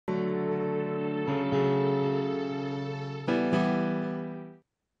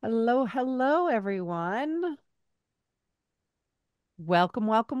Hello, hello, everyone. Welcome,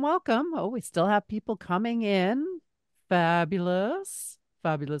 welcome, welcome. Oh, we still have people coming in. Fabulous,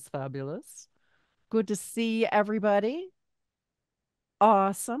 fabulous, fabulous. Good to see everybody.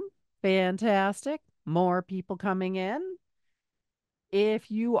 Awesome, fantastic. More people coming in.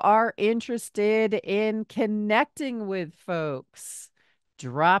 If you are interested in connecting with folks,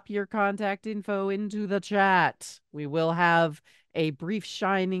 drop your contact info into the chat. We will have a brief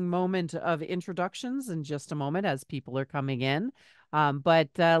shining moment of introductions in just a moment as people are coming in. But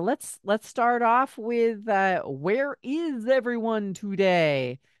let's start off with where is everyone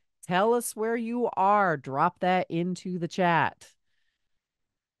today? Tell us where you are. Drop that into the chat.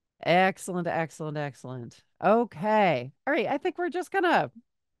 Excellent, excellent, excellent. Okay. All right. I think we're just gonna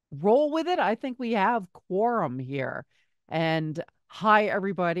roll with it. I think we have quorum here. And hi,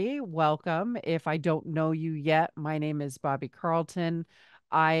 everybody. Welcome. If I don't know you yet, my name is Bobby Carlton.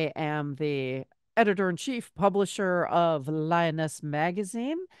 I am the editor in chief, publisher of Lioness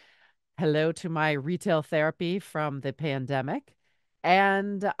Magazine. Hello to my retail therapy from the pandemic,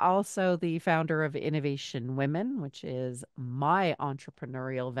 and also the founder of Innovation Women, which is my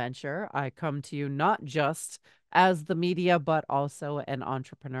entrepreneurial venture. I come to you not just as the media, but also an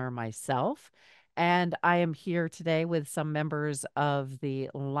entrepreneur myself. And I am here today with some members of the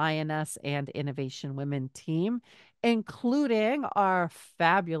Lioness and Innovation Women team, including our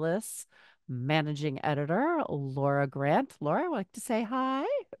fabulous managing editor, Laura Grant. Laura, I'd like to say hi.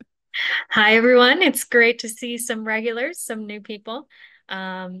 Hi, everyone. It's great to see some regulars, some new people.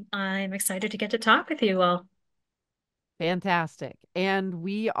 I'm excited to get to talk with you all. Fantastic. And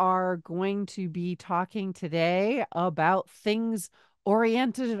we are going to be talking today about things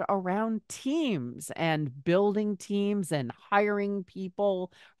oriented around teams and building teams and hiring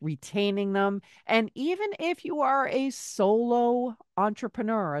people, retaining them. And even if you are a solo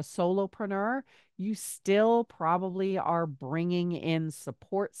entrepreneur, a solopreneur, you still probably are bringing in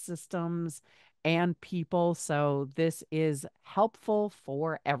support systems and people. So this is helpful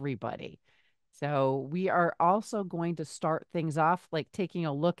for everybody. So we are also going to start things off like taking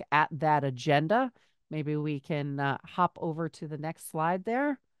a look at that agenda. Maybe we can hop over to the next slide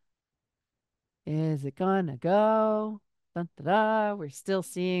there. Is it gonna go? Dun, da, da. We're still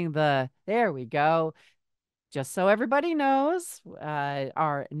seeing there we go. Just so everybody knows,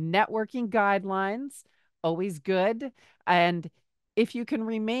 our networking guidelines, always good. And if you can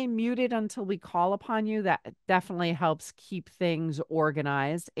remain muted until we call upon you, that definitely helps keep things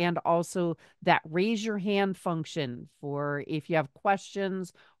organized. And also that raise your hand function for if you have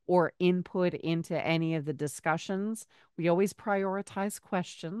questions or input into any of the discussions. We always prioritize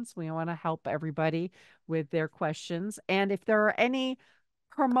questions. We want to help everybody with their questions. And if there are any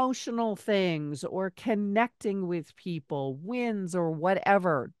promotional things or connecting with people, wins or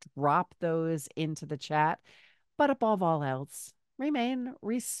whatever, drop those into the chat. But above all else, remain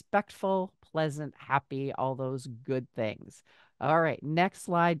respectful, pleasant, happy, all those good things. All right, next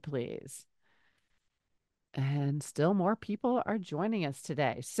slide, please. And still more people are joining us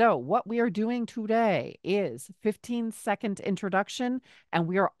today. So, what we are doing today is 15-second introduction, and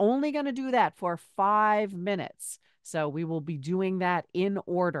we are only going to do that for 5 minutes. So, we will be doing that in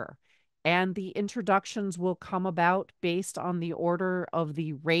order. And the introductions will come about based on the order of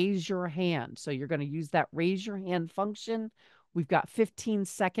the raise your hand. So, you're going to use that raise your hand function. We've got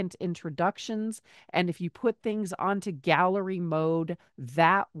 15-second introductions. And if you put things onto gallery mode,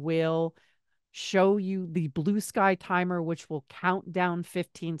 that will show you the blue sky timer, which will count down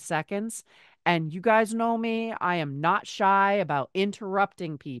 15 seconds. And you guys know me, I am not shy about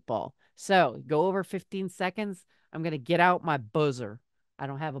interrupting people. So go over 15 seconds. I'm going to get out my buzzer. I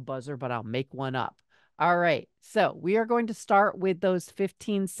don't have a buzzer, but I'll make one up. All right. So we are going to start with those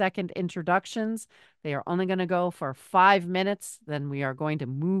 15-second introductions. They are only going to go for 5 minutes. Then we are going to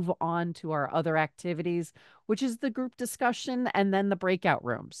move on to our other activities, which is the group discussion and then the breakout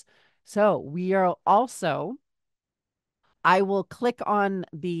rooms. So we are also, I will click on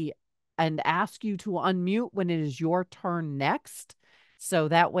the and ask you to unmute when it is your turn next. So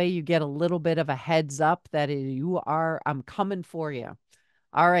that way you get a little bit of a heads up that I'm coming for you.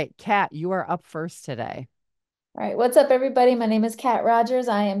 All right, Kat, you are up first today. All right, what's up, everybody? My name is Kat Rogers.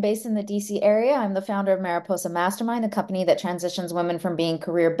 I am based in the DC area. I'm the founder of Mariposa Mastermind, a company that transitions women from being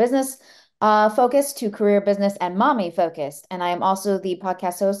career business focused to career business and mommy focused. And I am also the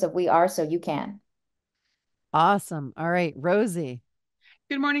podcast host of We Are So You Can. Awesome. All right, Rosie.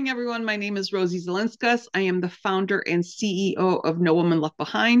 Good morning, everyone. My name is Rosie Zelinskas. I am the founder and CEO of No Woman Left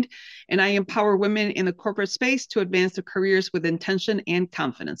Behind, and I empower women in the corporate space to advance their careers with intention and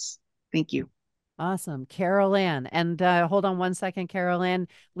confidence. Thank you. Awesome. Carol Ann. And hold on one second, Carol Ann.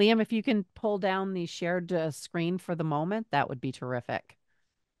 Liam, if you can pull down the shared screen for the moment, that would be terrific.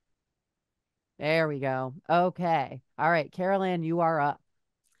 There we go. Okay. All right. Carol Ann, you are up.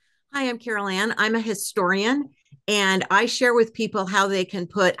 Hi, I'm Carol Ann. I'm a historian, and I share with people how they can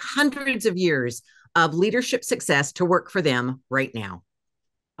put hundreds of years of leadership success to work for them right now.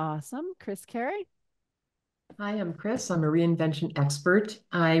 Awesome. Chris Carey. Hi, I'm Chris. I'm a reinvention expert.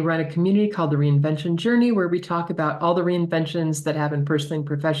 I run a community called the Reinvention Journey, where we talk about all the reinventions that happen personally and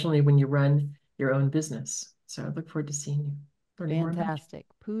professionally when you run your own business. So I look forward to seeing you. Fantastic.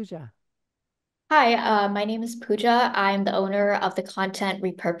 Pooja. Hi, my name is Pooja. I'm the owner of the Content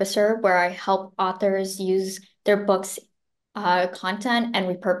Repurposer, where I help authors use their books' content and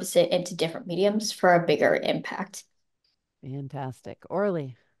repurpose it into different mediums for a bigger impact. Fantastic.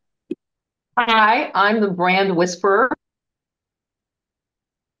 Orly. Hi, I'm the brand whisperer.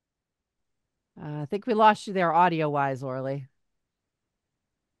 I think we lost you there audio wise, Orly.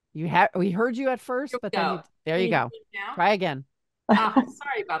 We heard you at first, but then there you go. Try again.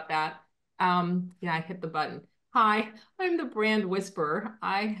 Sorry about that. Yeah, I hit the button. Hi, I'm the brand whisperer.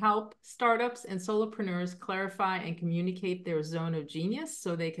 I help startups and solopreneurs clarify and communicate their zone of genius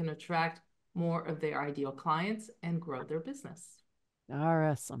so they can attract more of their ideal clients and grow their business.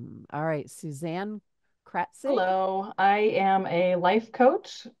 Awesome. All right, Suzanne Kratzig. Hello, I am a life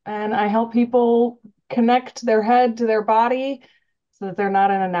coach and I help people connect their head to their body so that they're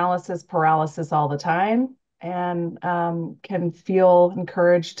not in analysis paralysis all the time and can feel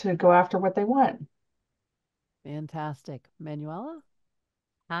encouraged to go after what they want. Fantastic. Manuela?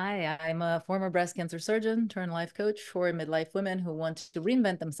 Hi, I'm a former breast cancer surgeon turned life coach for midlife women who want to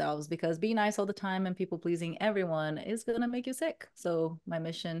reinvent themselves because being nice all the time and people pleasing everyone is going to make you sick. So my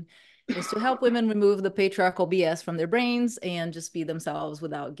mission is to help women remove the patriarchal BS from their brains and just be themselves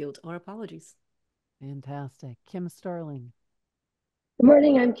without guilt or apologies. Fantastic. Kim Sterling. Good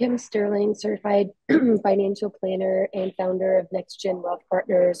morning, I'm Kim Sterling, certified financial planner and founder of Next Gen Wealth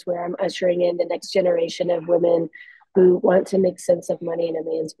Partners, where I'm ushering in the next generation of women who want to make sense of money in a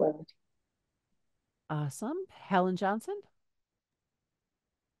man's world. Awesome. Helen Johnson.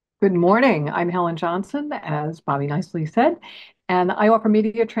 Good morning. I'm Helen Johnson, as Bobby nicely said, and I offer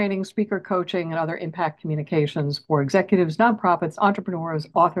media training, speaker coaching, and other impact communications for executives, nonprofits, entrepreneurs,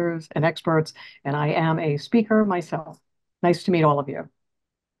 authors, and experts, and I am a speaker myself. Nice to meet all of you.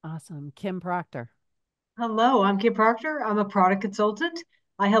 Awesome. Kim Proctor. Hello, I'm Kim Proctor. I'm a product consultant.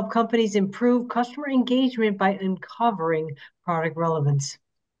 I help companies improve customer engagement by uncovering product relevance.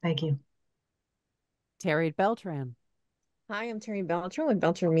 Thank you. Terry Beltran. Hi, I'm Terry Beltran with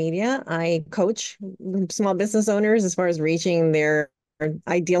Beltran Media. I coach small business owners as far as reaching their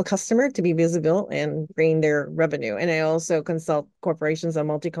ideal customer to be visible and bring their revenue. And I also consult corporations on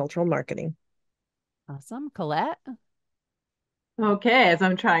multicultural marketing. Awesome. Colette. Okay, as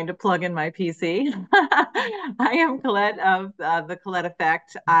I'm trying to plug in my PC, I am Colette of the Colette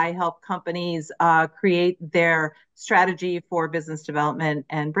Effect. I help companies create their strategy for business development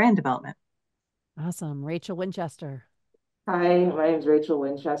and brand development. Awesome. Rachel Winchester. Hi, my name is Rachel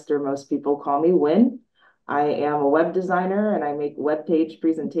Winchester. Most people call me Win. I am a web designer and I make web page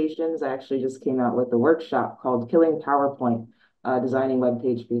presentations. I actually just came out with a workshop called Killing PowerPoint, designing web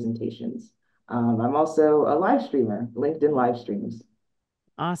page presentations. I'm also a live streamer, LinkedIn live streams.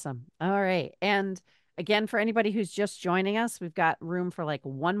 Awesome. All right. And again, for anybody who's just joining us, we've got room for like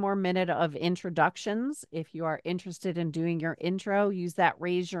 1 more minute of introductions. If you are interested in doing your intro, use that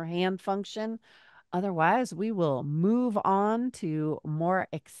raise your hand function. Otherwise, we will move on to more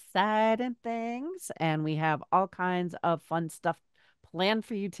exciting things. And we have all kinds of fun stuff planned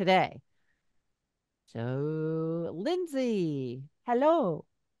for you today. So, Lindsay, hello.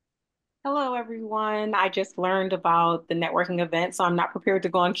 Hello, everyone. I just learned about the networking event, so I'm not prepared to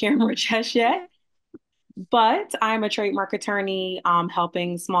go on camera just yet. But I'm a trademark attorney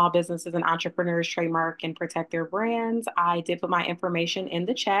helping small businesses and entrepreneurs trademark and protect their brands. I did put my information in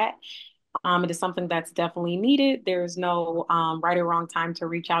the chat. It is something that's definitely needed. There's no right or wrong time to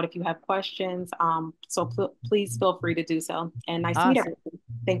reach out if you have questions. So please feel free to do so. And nice to meet everyone.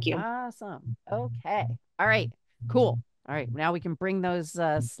 Thank you. Awesome. Okay. All right. Cool. All right. Now we can bring those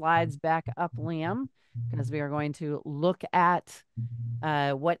slides back up, Liam, because we are going to look at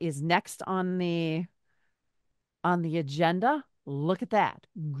what is next on the agenda. Look at that.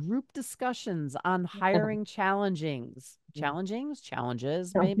 Group discussions on hiring challenges,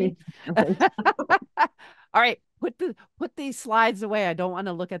 maybe. All right. Put these slides away. I don't want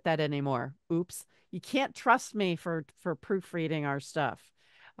to look at that anymore. Oops. You can't trust me for proofreading our stuff.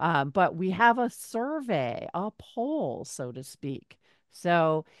 But we have a survey, a poll, so to speak.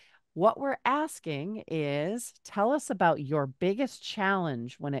 So What we're asking is tell us about your biggest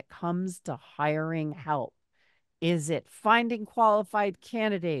challenge when it comes to hiring help. Is it finding qualified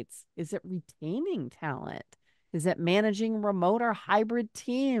candidates? Is it retaining talent? Is it managing remote or hybrid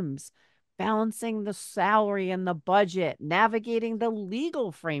teams? Balancing the salary and the budget, navigating the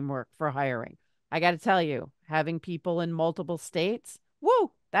legal framework for hiring. I got to tell you, having people in multiple states,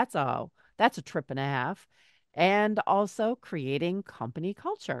 woo, that's a trip and a half. And also creating company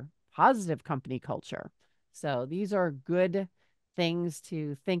culture, positive company culture. So these are good things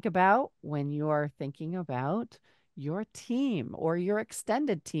to think about when you're thinking about your team or your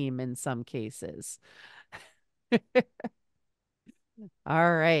extended team in some cases.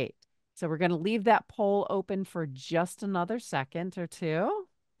 All right. So we're going to leave that poll open for just another second or two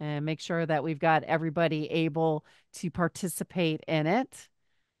and make sure that we've got everybody able to participate in it.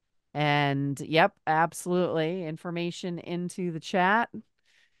 And yep, absolutely. Information into the chat,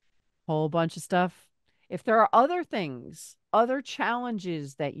 whole bunch of stuff. If there are other things, other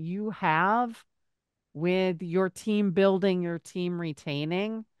challenges that you have with your team building, your team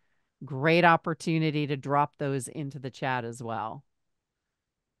retaining, great opportunity to drop those into the chat as well.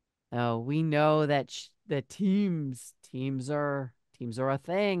 Oh, we know that the teams are a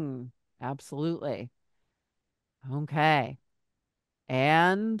thing. Absolutely. Okay.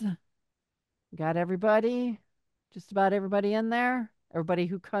 And got everybody, just about everybody in there. Everybody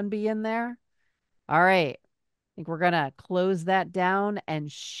who can be in there. All right. I think we're going to close that down and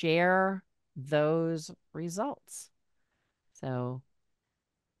share those results. So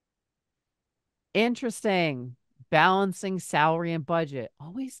interesting. Balancing salary and budget.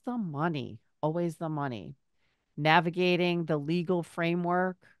 Always the money. Always the money. Navigating the legal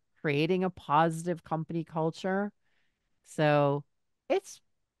framework, creating a positive company culture. So it's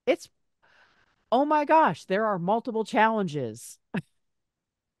oh my gosh, there are multiple challenges.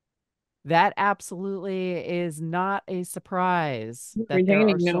 That absolutely is not a surprise that there are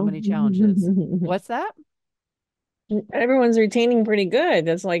Retaining so now. many challenges. What's that? Everyone's retaining pretty good.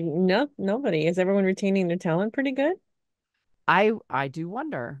 That's like nobody. Is everyone retaining their talent pretty good? I do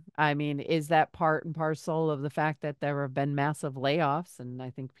wonder. I mean, is that part and parcel of the fact that there have been massive layoffs? And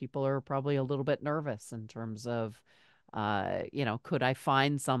I think people are probably a little bit nervous in terms of, could I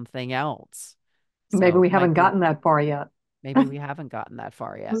find something else? Maybe So we haven't might be, gotten that far yet. maybe we haven't gotten that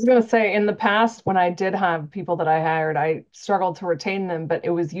far I was yet. going to say in the past, when I did have people that I hired, I struggled to retain them, but it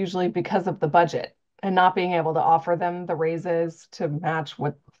was usually because of the budget and not being able to offer them the raises to match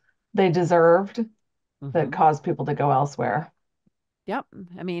what they deserved that caused people to go elsewhere. Yep.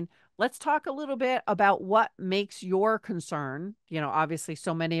 I mean, let's talk a little bit about what makes your concern. Obviously,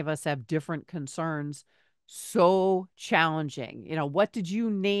 so many of us have different concerns, so challenging. What did you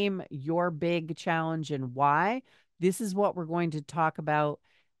name your big challenge and why? This is what we're going to talk about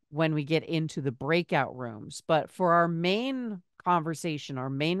when we get into the breakout rooms. But for our main conversation, our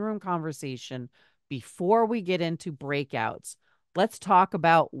main room conversation, before we get into breakouts, let's talk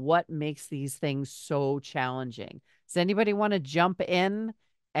about what makes these things so challenging. Does anybody want to jump in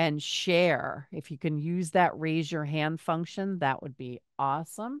and share? If you can use that raise your hand function, that would be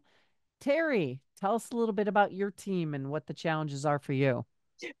awesome. Terry, tell us a little bit about your team and what the challenges are for you.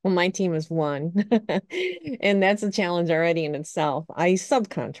 Well, my team is one, and that's a challenge already in itself. I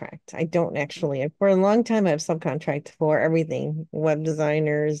subcontract. I don't actually. For a long time, I've subcontract for everything: web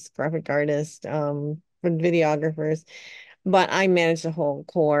designers, graphic artists, for videographers. But I manage the whole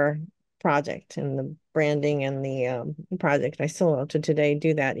core project and the branding and the project. I still to today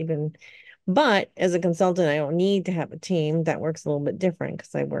do that even. But as a consultant, I don't need to have a team. That works a little bit different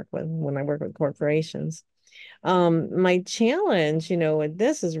because when I work with corporations. My challenge, with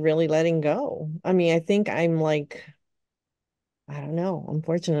this is really letting go. I mean, I think I'm like, I don't know.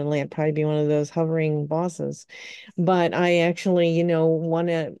 Unfortunately, I'd probably be one of those hovering bosses. But I actually, want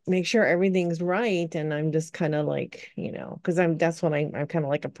to make sure everything's right. And I'm just kind of like, because that's what I'm kind of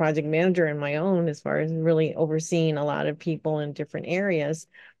like a project manager in my own, as far as really overseeing a lot of people in different areas,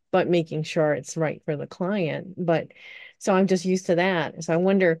 but making sure it's right for the client. But so I'm just used to that. So I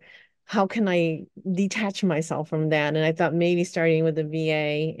wonder, how can I detach myself from that? And I thought maybe starting with the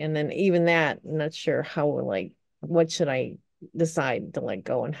VA, and then even that, I'm not sure how, like, what should I decide to let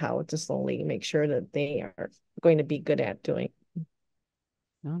go and how to slowly make sure that they are going to be good at doing.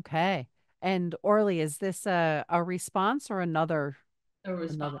 Okay. And Orly, is this a response or another? A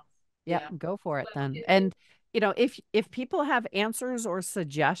response. Yep, Yeah. go for it then. And if people have answers or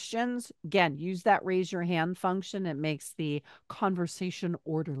suggestions, again, use that raise your hand function. It makes the conversation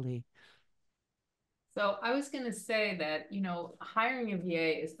orderly. So I was going to say that, hiring a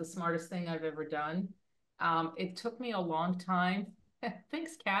VA is the smartest thing I've ever done. It took me a long time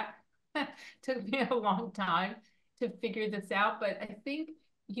Thanks, Kat. Took me a long time to figure this out, but I think,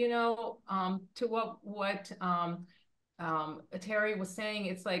 to what Terry was saying,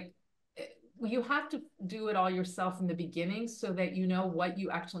 it's like you have to do it all yourself in the beginning so that you know what you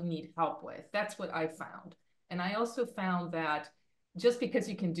actually need help with. That's what I found. And I also found that just because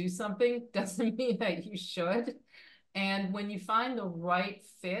you can do something doesn't mean that you should. And when you find the right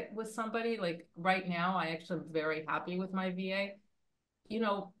fit with somebody, like right now, I actually am very happy with my VA. You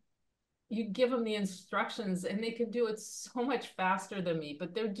know, you give them the instructions and they can do it so much faster than me,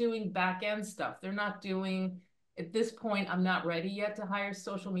 but they're doing back end stuff. They're not doing, at this point, I'm not ready yet to hire a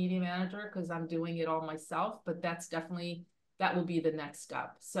social media manager because I'm doing it all myself, but that's definitely, that will be the next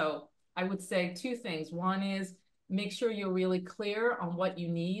step. So I would say two things. One is make sure you're really clear on what you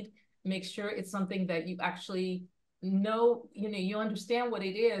need. Make sure it's something that you actually know, you understand what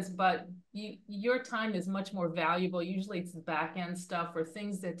it is, but your time is much more valuable. Usually it's the back end stuff or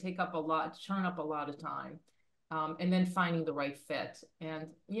things that churn up a lot of time. And then finding the right fit. And,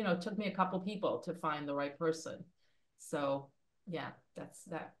 it took me a couple people to find the right person. So yeah, that's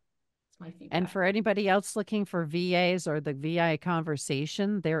my feedback. And for anybody else looking for VAs or the VI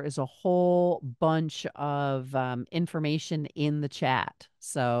conversation, there is a whole bunch of information in the chat.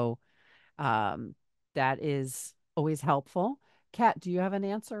 So that is always helpful. Kat, do you have an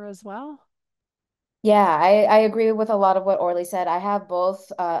answer as well? Yeah, I agree with a lot of what Orly said. I have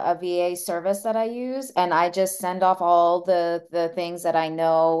both a VA service that I use, and I just send off all the things that I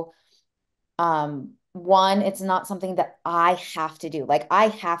know. One, it's not something that I have to do. Like I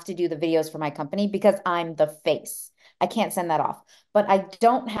have to do the videos for my company because I'm the face. I can't send that off. But I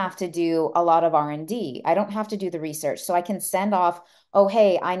don't have to do a lot of R&D. I don't have to do the research. So I can send off, oh,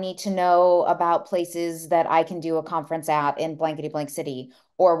 hey, I need to know about places that I can do a conference at in blankety blank city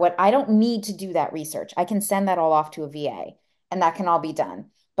or what. I don't need to do that research. I can send that all off to a VA and that can all be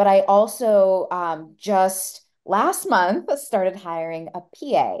done. But I also just last month started hiring a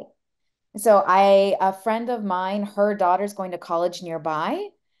PA. So a friend of mine, her daughter's going to college nearby.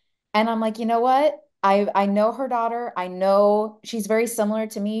 And I'm like, you know what? I know her daughter. I know she's very similar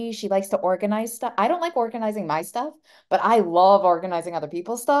to me. She likes to organize stuff. I don't like organizing my stuff, but I love organizing other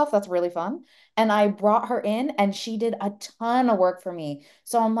people's stuff. That's really fun. And I brought her in and she did a ton of work for me.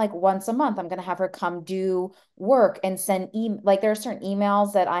 So I'm like, once a month, I'm going to have her come do work and send like there are certain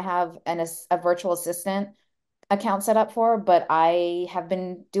emails that I have a virtual assistant account set up for, but I have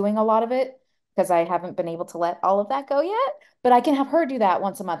been doing a lot of it because I haven't been able to let all of that go yet. But I can have her do that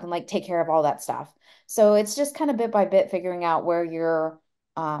once a month and like take care of all that stuff. So it's just kind of bit by bit figuring out where you're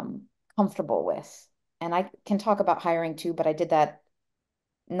comfortable with. And I can talk about hiring too, but I did that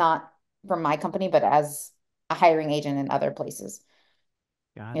not from my company, but as a hiring agent in other places.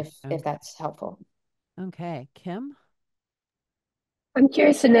 Got it. If that's helpful. Okay, Kim? I'm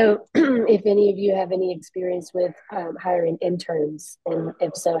curious to know if any of you have any experience with hiring interns, and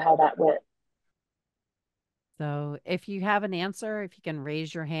if so, how that went. So if you have an answer, if you can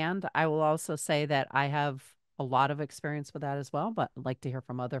raise your hand, I will also say that I have a lot of experience with that as well, but I'd like to hear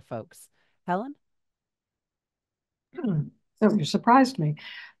from other folks. Helen? So you surprised me.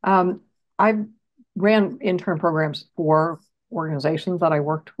 I ran intern programs for organizations that I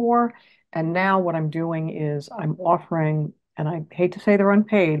worked for. And now what I'm doing is I'm offering, and I hate to say they're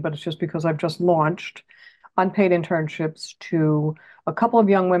unpaid, but it's just because I've just launched unpaid internships to a couple of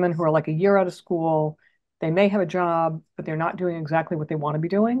young women who are like a year out of school. They may have a job, but they're not doing exactly what they want to be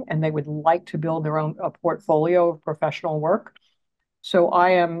doing, and they would like to build their own a portfolio of professional work. So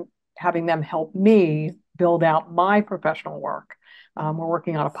I am having them help me build out my professional work. We're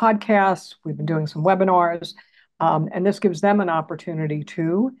working on a podcast. We've been doing some webinars, and this gives them an opportunity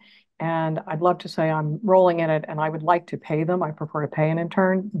too. And I'd love to say I'm rolling in it, and I would like to pay them. I prefer to pay an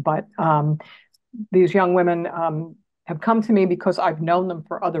intern, but these young women have come to me because I've known them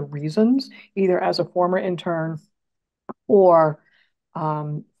for other reasons, either as a former intern or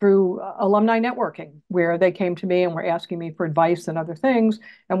through alumni networking, where they came to me and were asking me for advice and other things.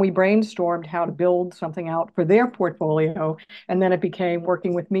 And we brainstormed how to build something out for their portfolio. And then it became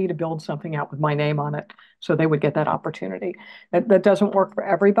working with me to build something out with my name on it so they would get that opportunity. That doesn't work for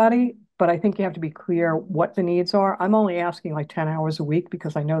everybody, but I think you have to be clear what the needs are. I'm only asking like 10 hours a week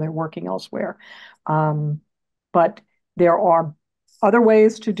because I know they're working elsewhere. But there are other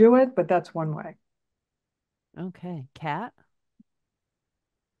ways to do it, but that's one way. Okay, Kat?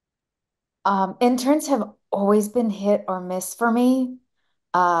 Interns have always been hit or miss for me.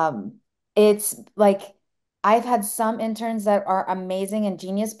 It's like I've had some interns that are amazing and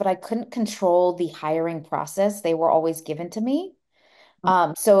genius, but I couldn't control the hiring process. They were always given to me.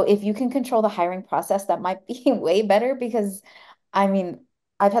 So if you can control the hiring process, that might be way better because I mean,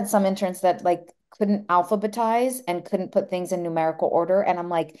 I've had some interns that like couldn't alphabetize and couldn't put things in numerical order. And I'm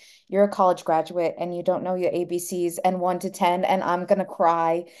like, you're a college graduate and you don't know your ABCs and 1 to 10, and I'm gonna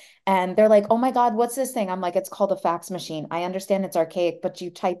cry. And they're like, oh my God, what's this thing? I'm like, it's called a fax machine. I understand it's archaic, but you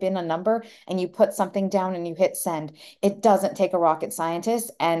type in a number and you put something down and you hit send. It doesn't take a rocket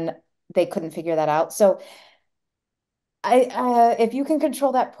scientist, and they couldn't figure that out. So if you can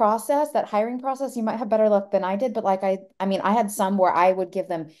control that process, that hiring process, you might have better luck than I did. But like I mean, I had some where I would give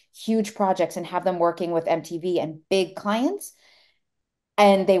them huge projects and have them working with MTV and big clients,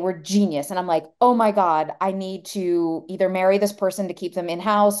 and they were genius. And I'm like, oh my God, I need to either marry this person to keep them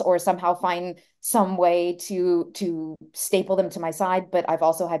in-house or somehow find some way to staple them to my side. But I've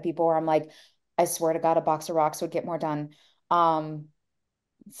also had people where I'm like, I swear to God, a box of rocks would get more done. Um,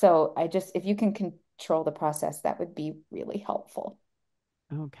 so I just, if you can control the process, that would be really helpful.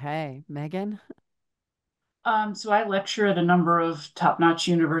 Okay, Megan. So I lecture at a number of top-notch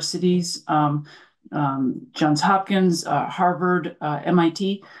universities, Johns Hopkins, Harvard,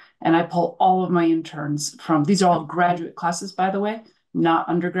 MIT, and I pull all of my interns from, these are all graduate classes, by the way, not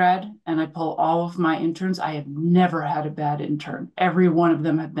undergrad, and I pull all of my interns. I have never had a bad intern. Every one of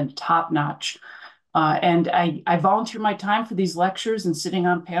them have been top-notch. And I volunteer my time for these lectures and sitting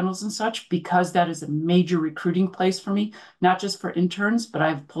on panels and such because that is a major recruiting place for me, not just for interns, but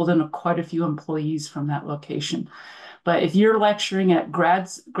I've pulled in quite a few employees from that location. But if you're lecturing at grad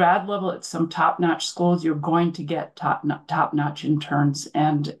level at some top-notch schools, you're going to get top-notch interns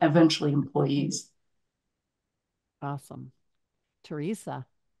and eventually employees. Awesome. Teresa.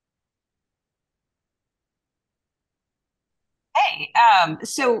 Hey,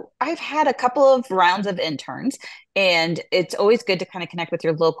 so I've had a couple of rounds of interns, and it's always good to kind of connect with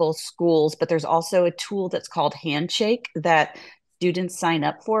your local schools, but there's also a tool that's called Handshake that students sign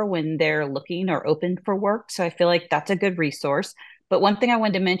up for when they're looking or open for work. So I feel like that's a good resource. But one thing I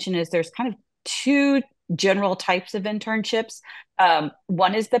wanted to mention is there's kind of two general types of internships.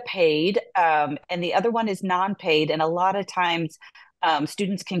 One is the paid, and the other one is non-paid. And a lot of times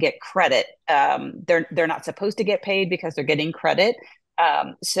students can get credit. They're not supposed to get paid because they're getting credit.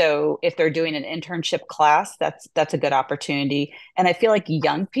 So if they're doing an internship class, that's a good opportunity. And I feel like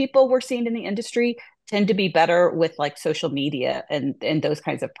young people we're seeing in the industry tend to be better with like social media and those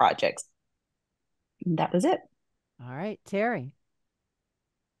kinds of projects. And that was it. All right, Terry.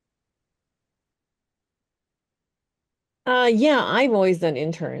 Yeah, I've always done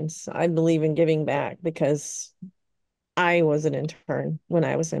interns. I believe in giving back because I was an intern when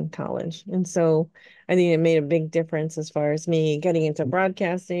I was in college. And so I think it made a big difference as far as me getting into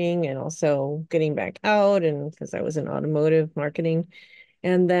broadcasting and also getting back out, and because I was in automotive marketing.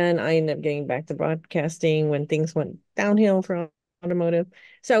 And then I ended up getting back to broadcasting when things went downhill for automotive.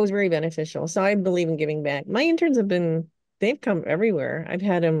 So it was very beneficial. So I believe in giving back. My interns they've come everywhere. I've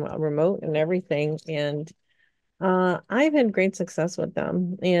had them remote and everything. And I've had great success with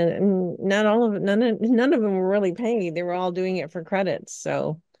them, and not all of it, none of them were really paid. They were all doing it for credits.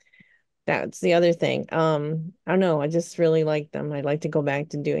 So that's the other thing. I don't know. I just really like them. I'd like to go back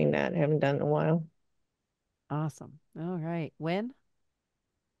to doing that. I haven't done it in a while. Awesome. All right. When?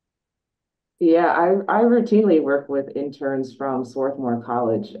 Yeah, I routinely work with interns from Swarthmore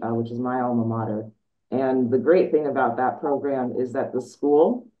College, which is my alma mater. And the great thing about that program is that the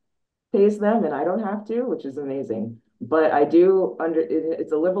school pays them and I don't have to, which is amazing. But I do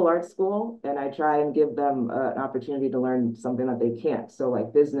it's a liberal arts school, and I try and give them an opportunity to learn something that they can't. So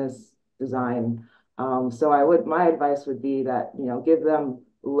like business design. So my advice would be that, give them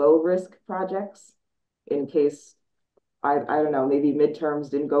low risk projects in case I don't know, maybe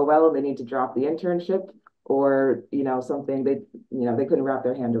midterms didn't go well and they need to drop the internship, or, something they couldn't wrap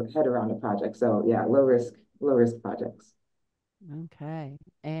their head around a project. So yeah, low risk projects. Okay.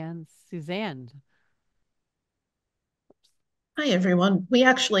 And Suzanne. Hi, everyone. We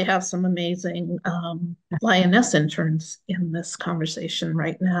actually have some amazing Lioness interns in this conversation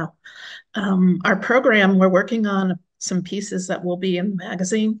right now. Our program, we're working on some pieces that will be in the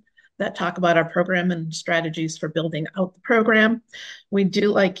magazine that talk about our program and strategies for building out the program. We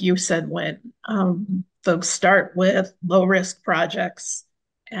do, like you said, when folks start with low risk projects,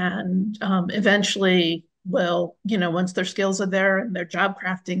 and eventually will, once their skills are there and their job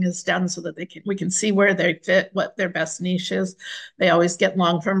crafting is done so that we can see where they fit, what their best niche is. They always get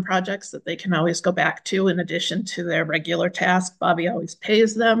long-term projects that they can always go back to in addition to their regular task. Bobby always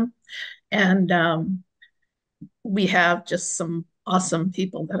pays them. And we have just some awesome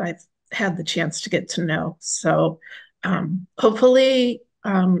people that I've had the chance to get to know. So hopefully,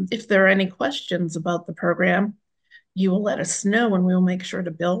 if there are any questions about the program, you will let us know, and we will make sure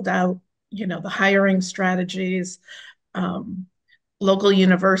to build out, the hiring strategies, local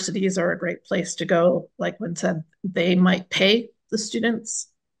universities are a great place to go. Like Lynn said, they might pay the students.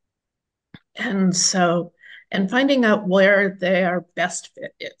 And so, and finding out where their best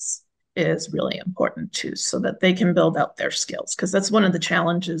fit is really important too, so that they can build out their skills. Because that's one of the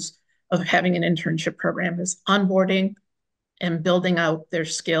challenges of having an internship program is onboarding and building out their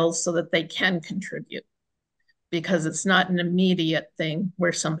skills so that they can contribute. Because it's not an immediate thing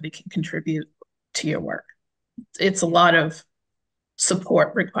where somebody can contribute to your work. It's a lot of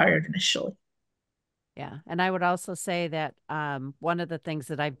support required initially. Yeah. And I would also say that one of the things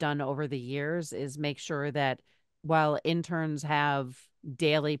that I've done over the years is make sure that while interns have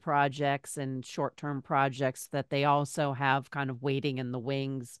daily projects and short-term projects, that they also have kind of waiting in the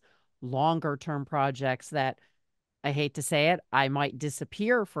wings, longer term projects that, I hate to say it, I might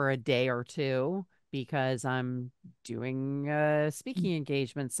disappear for a day or two because I'm doing a speaking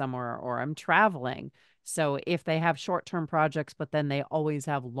engagement somewhere or I'm traveling. So if they have short-term projects, but then they always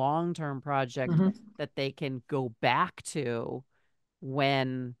have long-term projects that they can go back to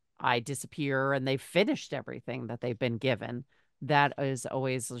when I disappear and they've finished everything that they've been given, that is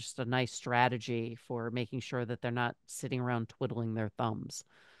always just a nice strategy for making sure that they're not sitting around twiddling their thumbs.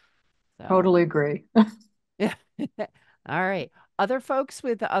 So. Totally agree. Yeah. All right. Other folks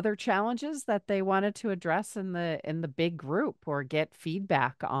with other challenges that they wanted to address in the big group or get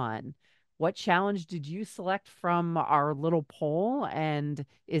feedback on. What challenge did you select from our little poll? And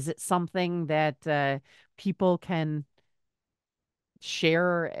is it something that people can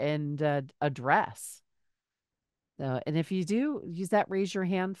share and address? So, and if you do use that raise your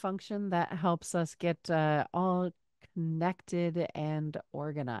hand function, that helps us get all connected and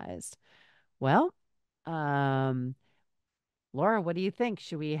organized. Well, Laura, what do you think?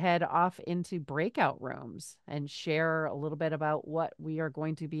 Should we head off into breakout rooms and share a little bit about what we are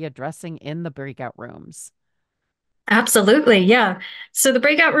going to be addressing in the breakout rooms? Absolutely, yeah. So the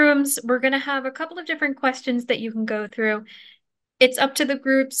breakout rooms, we're going to have a couple of different questions that you can go through. It's up to the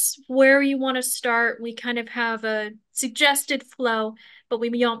groups where you want to start. We kind of have a suggested flow, but we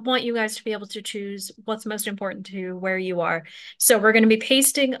want you guys to be able to choose what's most important to where you are. So we're going to be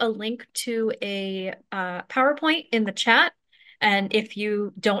pasting a link to a PowerPoint in the chat. And if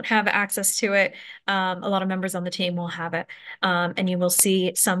you don't have access to it, a lot of members on the team will have it. And you will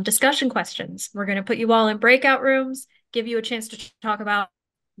see some discussion questions. We're going to put you all in breakout rooms, give you a chance to talk about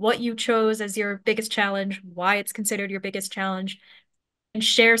what you chose as your biggest challenge, why it's considered your biggest challenge, and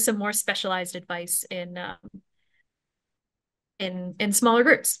share some more specialized advice in smaller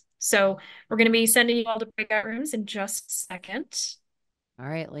groups. So we're going to be sending you all to breakout rooms in just a second. All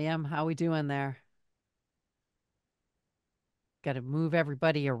right, Liam, how we doing there? Got to move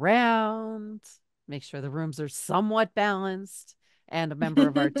everybody around, make sure the rooms are somewhat balanced, and a member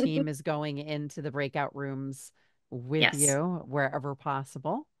of our team is going into the breakout rooms with you wherever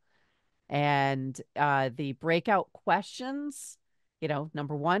possible. And the breakout questions,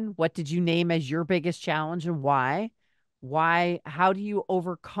 number one, what did you name as your biggest challenge and why? How do you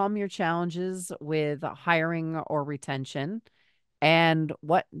overcome your challenges with hiring or retention? And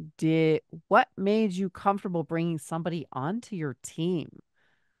what made you comfortable bringing somebody onto your team?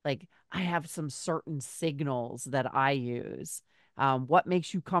 Like, I have some certain signals that I use. What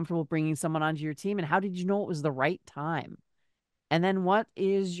makes you comfortable bringing someone onto your team? And how did you know it was the right time? And then what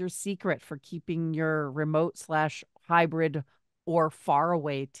is your secret for keeping your remote/hybrid or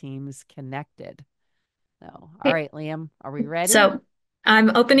faraway teams connected? So, all right, Liam, are we ready? So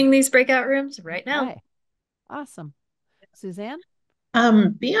I'm opening these breakout rooms right now. Okay. Awesome. Suzanne?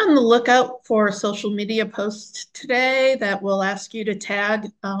 Be on the lookout for social media posts today that will ask you to tag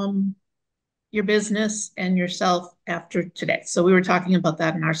your business and yourself after today. So we were talking about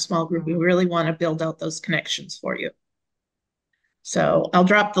that in our small group. We really want to build out those connections for you. So I'll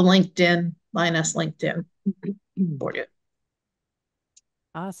drop the LinkedIn, Lioness LinkedIn for you.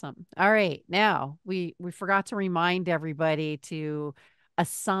 Awesome. All right. Now we forgot to remind everybody to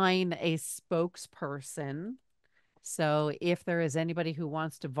assign a spokesperson. So if there is anybody who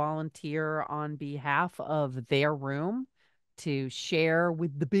wants to volunteer on behalf of their room to share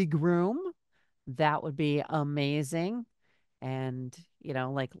with the big room, that would be amazing. And,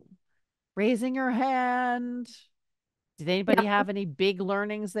 like raising your hand. Did anybody have any big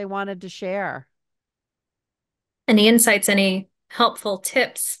learnings they wanted to share? Any insights, any helpful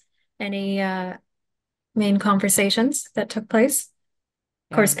tips, any main conversations that took place?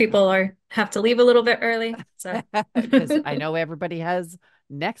 Of course, people have to leave a little bit early. So because I know everybody has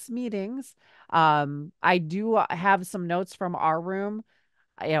next meetings. I do have some notes from our room.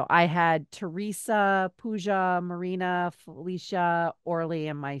 I had Teresa, Pooja, Marina, Felicia, Orly,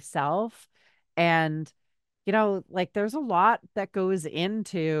 and myself. And like there's a lot that goes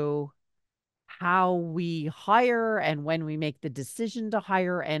into how we hire and when we make the decision to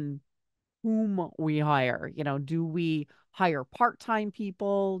hire and whom we hire. Do we hire part-time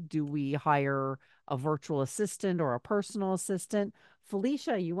people? Do we hire a virtual assistant or a personal assistant?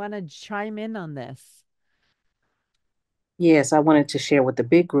 Felicia, you want to chime in on this? Yes, I wanted to share with the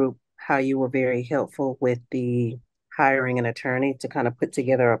big group how you were very helpful with the hiring an attorney to kind of put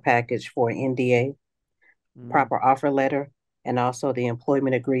together a package for an NDA, proper offer letter, and also the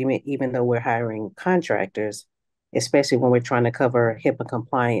employment agreement, even though we're hiring contractors, especially when we're trying to cover HIPAA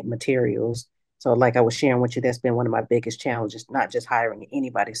compliant materials. So, like I was sharing with you, that's been one of my biggest challenges, not just hiring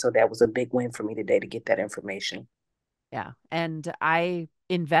anybody. So, that was a big win for me today to get that information. Yeah. And I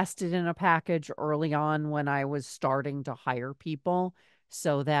invested in a package early on when I was starting to hire people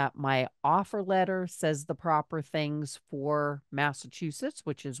so that my offer letter says the proper things for Massachusetts,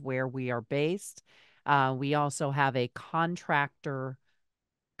 which is where we are based. We also have a contractor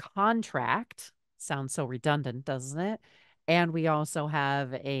contract. Sounds so redundant, doesn't it? And we also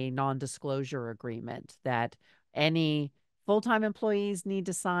have a non-disclosure agreement that any full-time employees need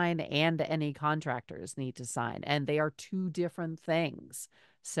to sign and any contractors need to sign. And they are two different things.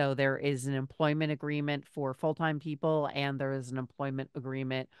 So there is an employment agreement for full-time people, and there is an employment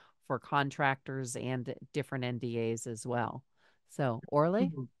agreement for contractors and different NDAs as well. So,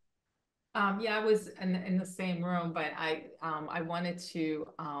 Orly? Yeah, I was in the same room, but I wanted to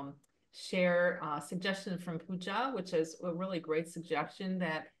share a suggestion from Pooja, which is a really great suggestion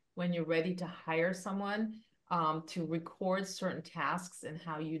that when you're ready to hire someone, to record certain tasks and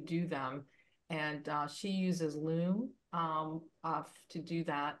how you do them. And she uses Loom to do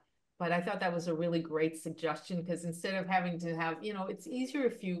that. But I thought that was a really great suggestion because instead of having to have, it's easier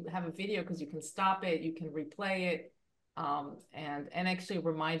if you have a video because you can stop it, you can replay it. And actually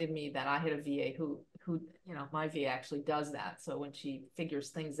reminded me that I had a VA who my VA actually does that. So when she figures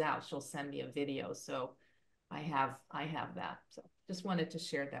things out, she'll send me a video. So I have that. So just wanted to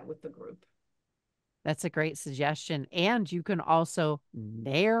share that with the group. That's a great suggestion. And you can also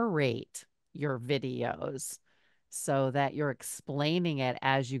narrate your videos so that you're explaining it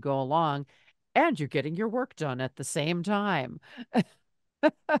as you go along and you're getting your work done at the same time.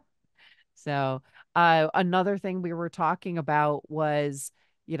 So, another thing we were talking about was,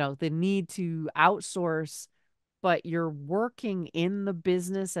 the need to outsource, but you're working in the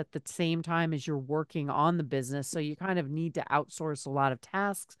business at the same time as you're working on the business. So you kind of need to outsource a lot of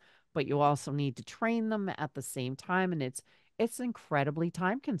tasks, but you also need to train them at the same time. And it's incredibly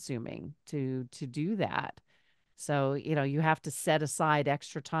time consuming to do that. So, you have to set aside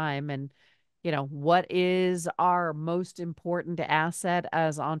extra time and what is our most important asset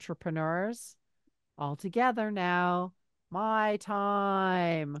as entrepreneurs? All together now. My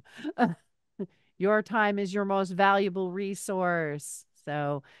time. Your time is your most valuable resource.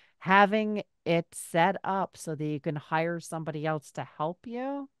 So, having it set up so that you can hire somebody else to help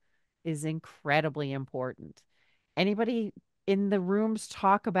you is incredibly important. Anybody in the rooms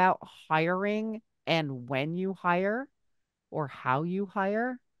talk about hiring and when you hire or how you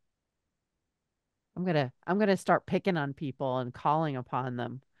hire? I'm gonna start picking on people and calling upon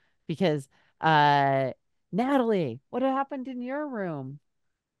them because Natalie, what happened in your room?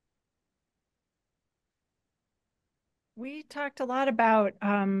 We talked a lot about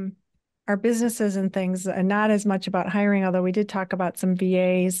our businesses and things, and not as much about hiring, although we did talk about some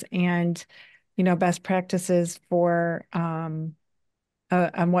VAs and, best practices for on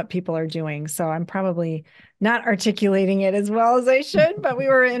what people are doing. So I'm probably not articulating it as well as I should, but we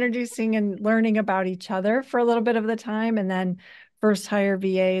were introducing and learning about each other for a little bit of the time, and then first hire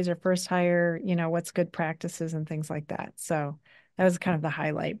VAs or first hire, what's good practices and things like that. So that was kind of the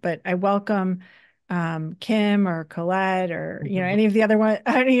highlight. But I welcome Kim or Colette or any of the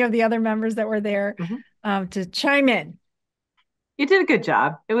other members that were there to chime in. You did a good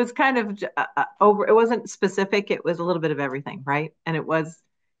job. It was kind of over. It wasn't specific. It was a little bit of everything, right? And it was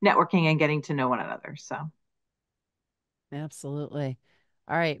networking and getting to know one another. So Absolutely.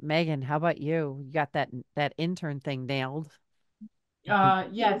 All right, Megan, how about you? You got that intern thing nailed. Yeah,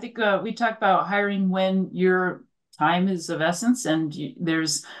 I think we talked about hiring when your time is of essence and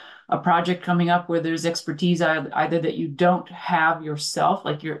there's a project coming up where there's expertise either that you don't have yourself,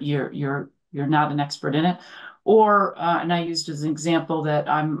 like you're not an expert in it, or and I used as an example that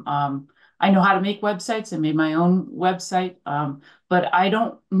I know how to make websites. I made my own website, but I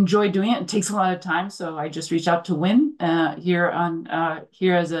don't enjoy doing it. It takes a lot of time, so I just reached out to Win here in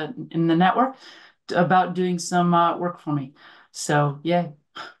the network about doing some work for me. So yeah.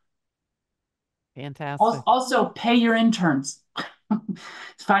 Fantastic. Also pay your interns.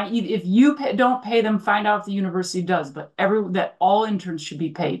 Fine. If you don't pay them, find out if the university does, but all interns should be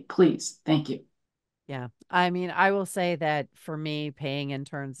paid, please. Thank you. Yeah. I mean, I will say that for me, paying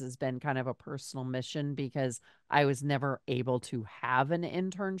interns has been kind of a personal mission because I was never able to have an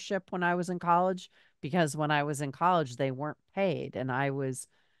internship when I was in college, because when I was in college, they weren't paid and I was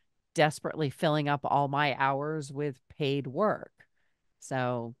desperately filling up all my hours with paid work.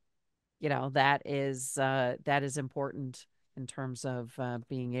 So, that is important in terms of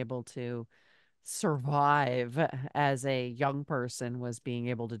being able to survive as a young person, was being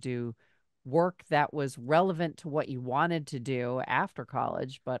able to do work that was relevant to what you wanted to do after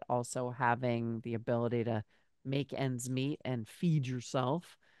college, but also having the ability to make ends meet and feed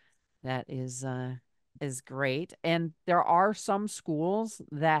yourself. That is great. And there are some schools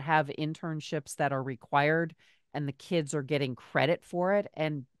that have internships that are required and the kids are getting credit for it.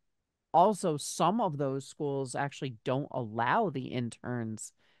 And also some of those schools actually don't allow the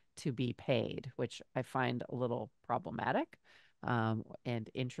interns to be paid, which I find a little problematic and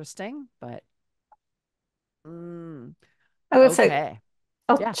interesting, but I would say, okay.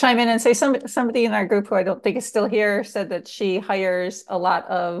 I'll Yeah. chime in and say somebody in our group who I don't think is still here said that she hires a lot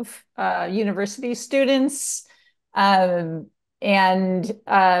of university students and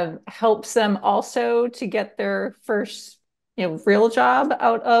helps them also to get their first, real job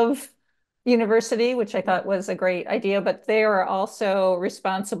out of university, which I thought was a great idea. But they are also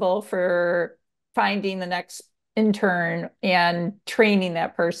responsible for finding the next intern and training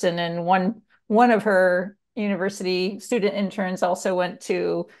that person. And one of her university student interns also went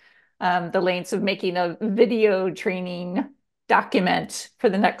to the lengths of making a video training document for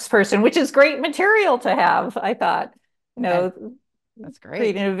the next person, which is great material to have, I thought. That's great.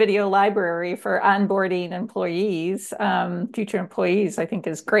 Creating a video library for onboarding employees, future employees, I think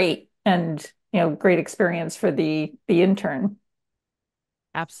is great. And, great experience for the intern.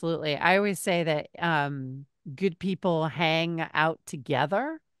 Absolutely. I always say that good people hang out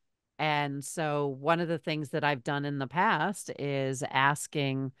together. And so one of the things that I've done in the past is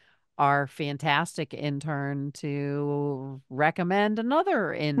asking our fantastic intern to recommend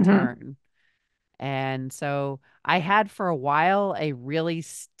another intern. And so I had for a while a really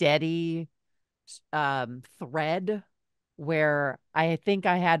steady thread where I think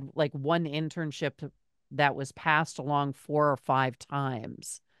I had like one internship that was passed along 4 or 5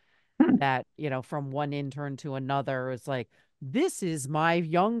 times, that, from one intern to another is like, this is my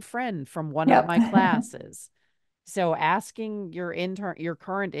young friend from one of my classes. So asking your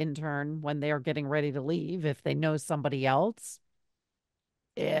current intern when they are getting ready to leave, if they know somebody else.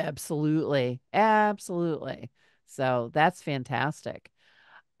 Absolutely. Absolutely. So that's fantastic.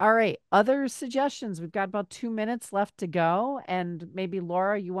 All right. Other suggestions? We've got about 2 minutes left to go. And maybe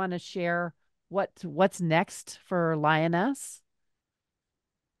Laura, you want to share what's next for Lioness?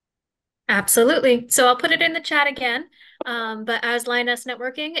 Absolutely. So I'll put it in the chat again. But as Lioness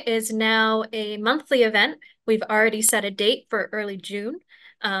Networking is now a monthly event, we've already set a date for early June.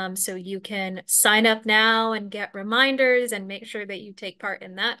 So you can sign up now and get reminders and make sure that you take part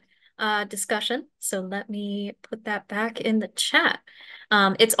in that discussion. So let me put that back in the chat.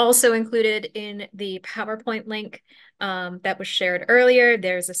 It's also included in the PowerPoint link that was shared earlier.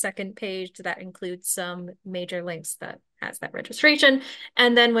 There's a second page that includes some major links that has that registration.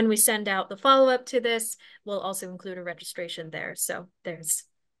 And then when we send out the follow-up to this, we'll also include a registration there. So it's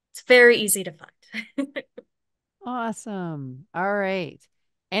very easy to find. Awesome. All right.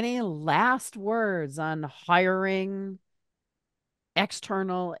 Any last words on hiring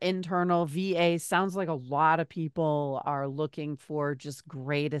external, internal VA? Sounds like a lot of people are looking for just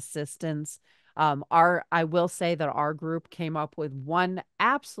great assistance. I will say that our group came up with one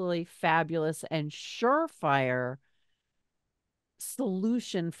absolutely fabulous and surefire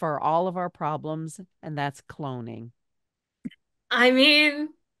solution for all of our problems, and that's cloning. I mean,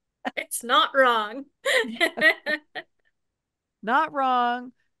 it's not wrong. Not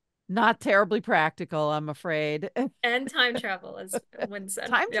wrong. Not terribly practical, I'm afraid. And time travel, as Wynn said.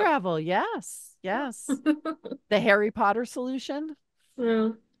 Time travel, yes. Yes. The Harry Potter solution. Yeah.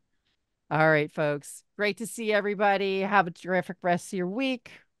 All right, folks. Great to see everybody. Have a terrific rest of your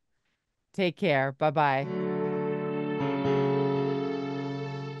week. Take care. Bye-bye.